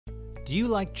Do you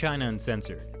like China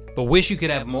Uncensored, but wish you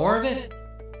could have more of it?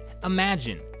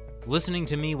 Imagine listening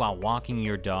to me while walking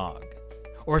your dog,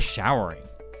 or showering,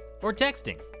 or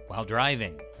texting while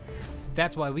driving.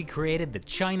 That's why we created the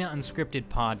China Unscripted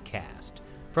podcast.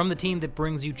 From the team that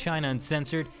brings you China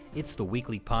Uncensored, it's the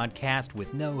weekly podcast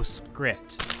with no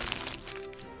script,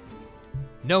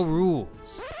 no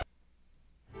rules,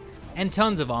 and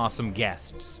tons of awesome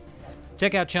guests.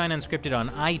 Check out China Unscripted on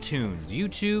iTunes,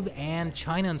 YouTube, and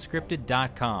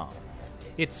ChinaUnscripted.com.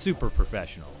 It's super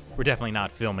professional. We're definitely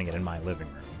not filming it in my living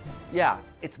room. Yeah,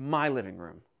 it's my living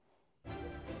room.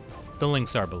 The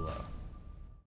links are below.